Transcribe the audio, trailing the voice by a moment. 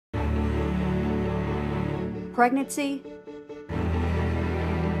pregnancy,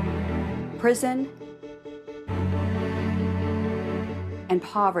 prison, and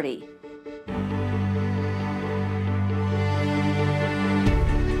poverty.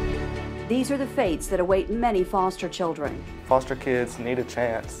 These are the fates that await many foster children. Foster kids need a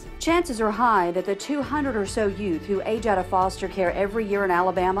chance. Chances are high that the 200 or so youth who age out of foster care every year in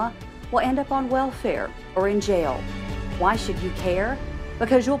Alabama will end up on welfare or in jail. Why should you care?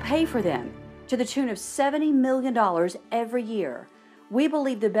 Because you'll pay for them to the tune of $70 million every year. We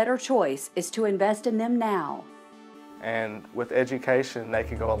believe the better choice is to invest in them now. And with education, they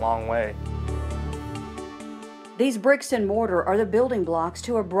can go a long way. These bricks and mortar are the building blocks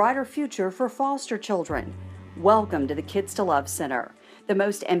to a brighter future for foster children. Welcome to the Kids to Love Center. The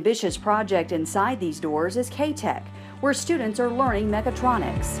most ambitious project inside these doors is KTech, where students are learning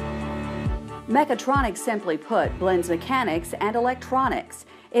mechatronics. Mechatronics, simply put, blends mechanics and electronics.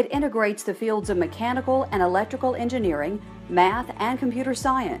 It integrates the fields of mechanical and electrical engineering, math, and computer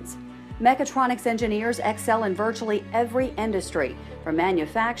science. Mechatronics engineers excel in virtually every industry, from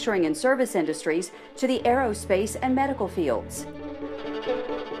manufacturing and service industries to the aerospace and medical fields.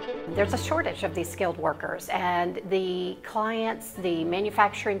 There's a shortage of these skilled workers, and the clients, the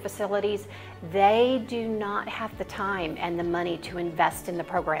manufacturing facilities, they do not have the time and the money to invest in the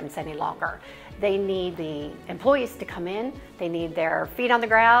programs any longer. They need the employees to come in, they need their feet on the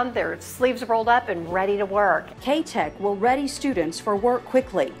ground, their sleeves rolled up and ready to work. KTech will ready students for work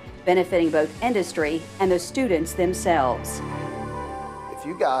quickly, benefiting both industry and the students themselves. If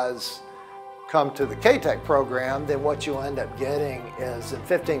you guys come to the KTech program, then what you'll end up getting is in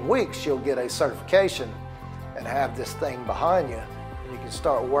 15 weeks, you'll get a certification and have this thing behind you. You can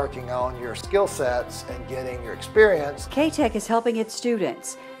start working on your skill sets and getting your experience. KTech is helping its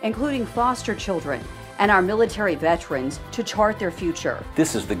students, including foster children and our military veterans, to chart their future.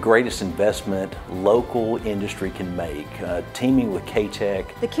 This is the greatest investment local industry can make, teaming with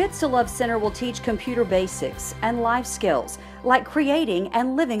KTech. The Kids to Love Center will teach computer basics and life skills, like creating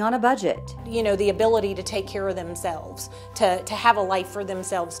and living on a budget. You know, the ability to take care of themselves, to have a life for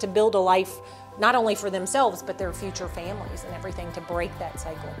themselves, to build a life not only for themselves, but their future families and everything, to break that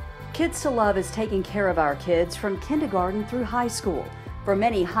cycle. Kids to Love is taking care of our kids from kindergarten through high school. For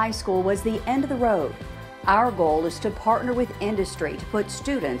many, high school was the end of the road. Our goal is to partner with industry to put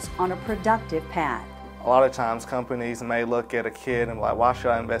students on a productive path. A lot of times companies may look at a kid and be like, why should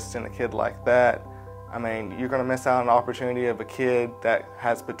I invest in a kid like that? I mean, you're going to miss out on an opportunity of a kid that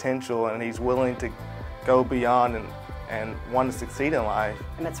has potential and he's willing to go beyond and want to succeed in life.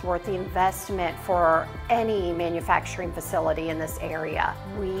 And it's worth the investment for any manufacturing facility in this area.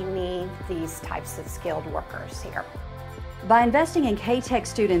 We need these types of skilled workers here. By investing in KTech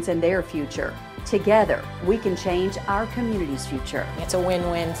students and their future, together we can change our community's future. It's a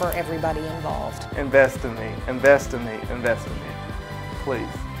win-win for everybody involved. Invest in me, invest in me, invest in me. Please,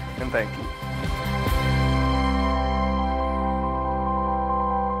 and thank you.